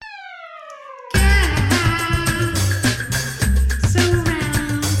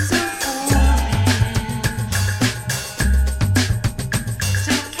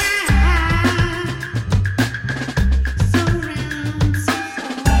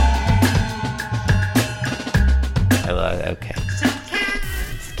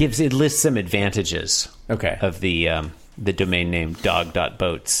It lists some advantages of the domain name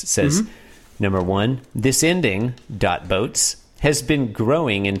dog.boats. It says, number one, this ending, .boats, has been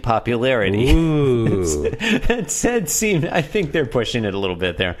growing in popularity. Ooh. I think they're pushing it a little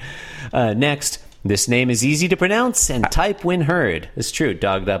bit there. Next, this name is easy to pronounce and type when heard. It's true.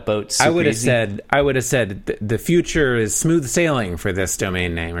 Dog.boats. I would have said the future is smooth sailing for this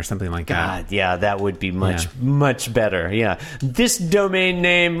domain name or something like that. God, yeah, that would be much better. Yeah. This domain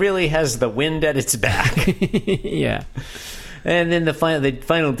name really has the wind at its back. Yeah. And then the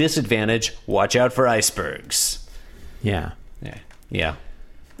final disadvantage, watch out for icebergs. Yeah. Yeah.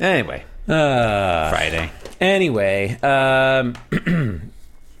 Anyway. Friday. Anyway,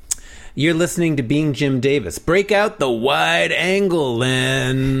 you're listening to Being Jim Davis. Break out the wide angle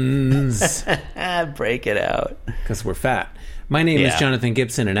lens. Break it out. Because we're fat. My name is Jonathan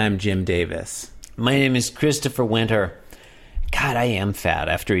Gibson, and I'm Jim Davis. My name is Christopher Winter. God, I am fat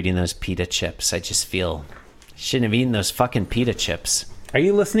after eating those pita chips. I just feel I shouldn't have eaten those fucking pita chips. Are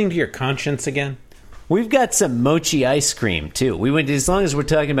you listening to your conscience again? We've got some mochi ice cream, too. We went, as long as we're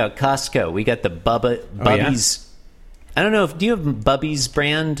talking about Costco, we got the Bubby's. I don't know, do you have Bubby's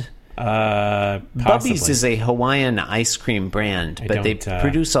brand? Bubby's is a Hawaiian ice cream brand, but they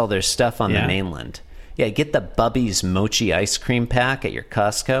produce all their stuff on the mainland. Yeah, get the Bubby's mochi ice cream pack at your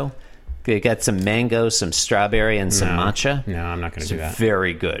Costco. They got some mango, some strawberry, and some matcha. No, I'm not going to do that. It's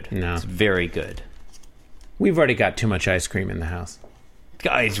very good. No. It's very good. We've already got too much ice cream in the house.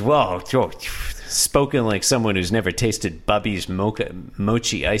 Guys, well, spoken like someone who's never tasted Bubby's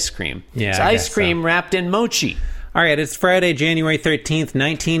mochi ice cream. Yeah, it's ice cream wrapped in mochi. All right, it's Friday, January 13th,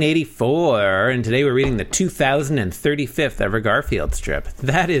 1984, and today we're reading the 2035th ever Garfield strip.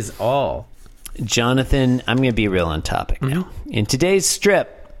 That is all. Jonathan, I'm going to be real on topic now. In today's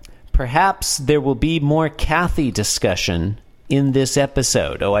strip, perhaps there will be more Kathy discussion in this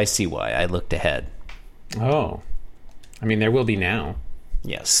episode. Oh, I see why. I looked ahead. Oh. I mean, there will be now.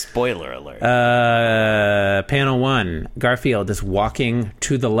 Yes, spoiler alert. Panel 1, Garfield is walking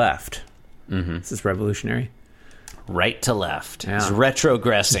to the left. This is revolutionary. Right to left. Yeah. He's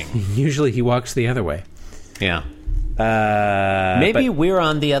retrogressing. Usually he walks the other way. Yeah. Maybe we're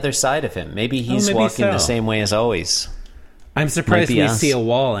on the other side of him. Maybe he's walking the same way as always. I'm surprised we see a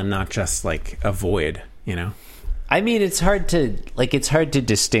wall and not just like a void, you know? I mean, it's hard to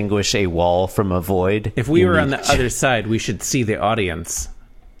distinguish a wall from a void. If we were on the other side, we should see the audience.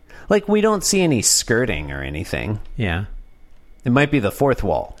 Like, we don't see any skirting or anything. Yeah. It might be the fourth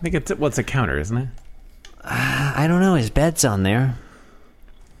wall. I think it's a counter, isn't it? I don't know. His bed's on there.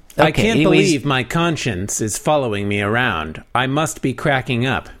 Okay, I can't believe my conscience is following me around. I must be cracking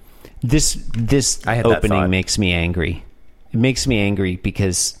up. This opening makes me angry. It makes me angry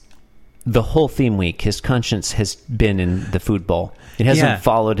because the whole theme week, his conscience has been in the food bowl. It hasn't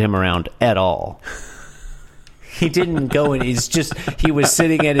followed him around at all. He didn't go and he was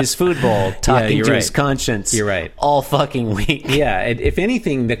sitting at his food bowl talking to his conscience. You're right. All fucking week. Yeah, if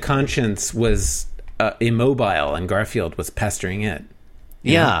anything, the conscience was immobile and Garfield was pestering it.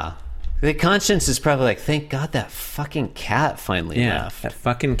 Yeah. The conscience is probably like, thank God that fucking cat finally left. That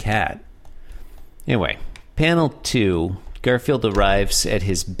fucking cat. Anyway, panel 2, Garfield arrives at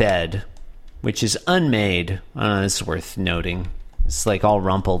his bed, which is unmade. I don't know, it's worth noting. It's like all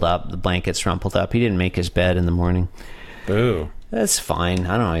rumpled up. The blanket's rumpled up. He didn't make his bed in the morning. Boo. That's fine.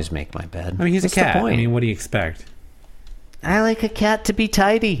 I don't always make my bed. I mean, he's What's a cat. the point? I mean, what do you expect? I like a cat to be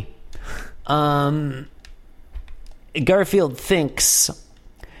tidy. Garfield thinks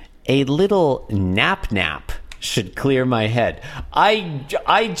a little nap should clear my head.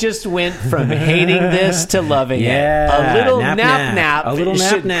 I just went from hating this to loving it. A little nap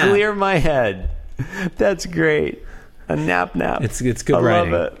should clear my head. That's great. A nap. It's good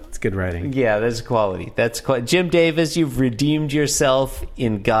writing. Love it. It's good writing. Yeah, that's quality. Jim Davis, you've redeemed yourself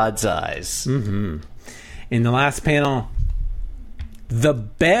in God's eyes. Mm-hmm. In the last panel, the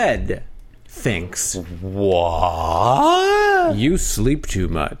bed thinks, what? You sleep too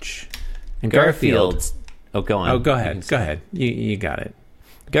much. And Garfield. Oh, go on. Oh, go ahead. Go ahead. You got it.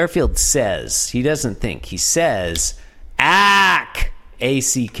 Garfield says, he doesn't think, he says, ack,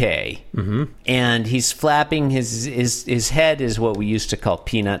 A-C-K. Mm-hmm. And he's flapping his head is what we used to call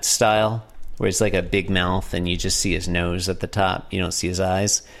peanut style, where it's like a big mouth and you just see his nose at the top. You don't see his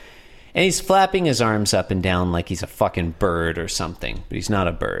eyes. And he's flapping his arms up and down like he's a fucking bird or something, but he's not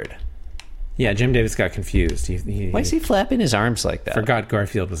a bird. Yeah, Jim Davis got confused. Why is he flapping his arms like that? Forgot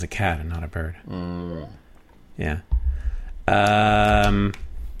Garfield was a cat and not a bird. Yeah. I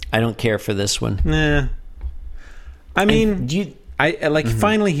don't care for this one. Nah. I mean,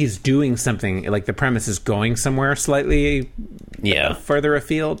 finally he's doing something. Like the premise is going somewhere slightly further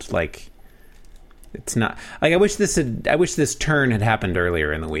afield. Like it's not like I wish this turn had happened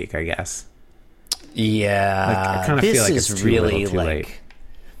earlier in the week, I guess. Yeah. Like, I kind of feel like it's too late.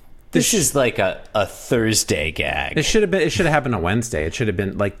 This is like a Thursday gag. It should have happened on Wednesday. It should have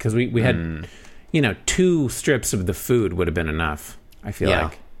been like, because we had 2 strips of the food would have been enough, I feel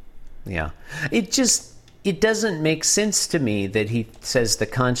like. Yeah. It doesn't make sense to me that he says the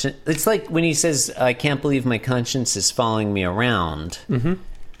conscience. It's like when he says, I can't believe my conscience is following me around. Mm-hmm.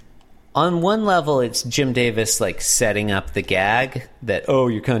 On one level, it's Jim Davis like setting up the gag that, oh,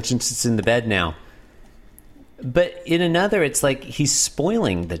 your conscience is in the bed now. But in another, it's like he's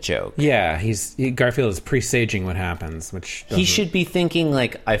spoiling the joke. Yeah, Garfield is presaging what happens, which he should be thinking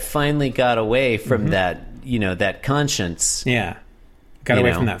like, I finally got away from that, that conscience. Yeah, got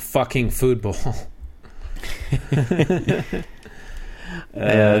away from that fucking food bowl.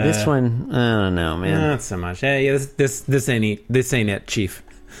 This one, I don't know, man. Not so much. Hey, this ain't it, Chief.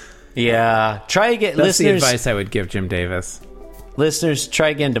 Yeah, try again. That's the advice I would give Jim Davis. Listeners, try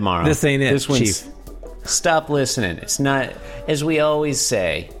again tomorrow. This ain't it, Chief. Stop listening. It's not, as we always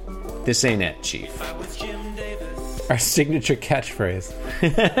say, this ain't it, Chief. Our signature catchphrase.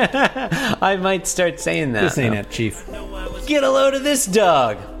 I might start saying that. This ain't it, Chief. Get a load of this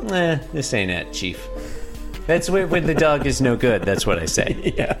dog. This ain't it, Chief. That's when the dog is no good. That's what I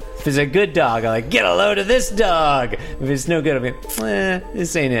say. Yeah. If it's a good dog, I'm like, get a load of this dog. If it's no good, I'm like,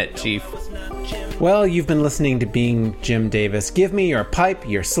 this ain't it, Chief. Well, you've been listening to Being Jim Davis. Give me your pipe,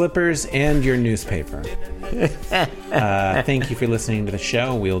 your slippers, and your newspaper. Thank you for listening to the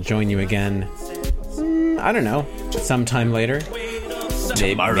show. We'll join you again, I don't know, sometime later.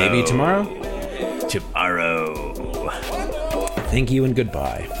 Tomorrow. Maybe tomorrow? Tomorrow. Thank you and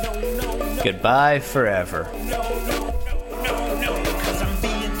goodbye. Goodbye forever.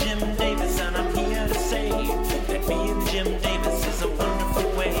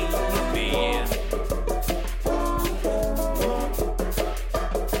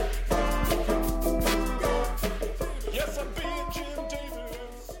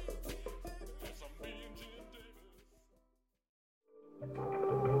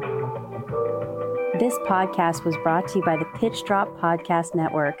 This podcast was brought to you by the Pitch Drop Podcast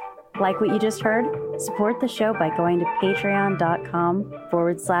Network. Like what you just heard? Support the show by going to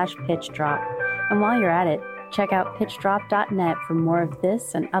patreon.com/pitchdrop. And while you're at it, check out pitchdrop.net for more of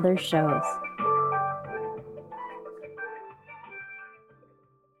this and other shows.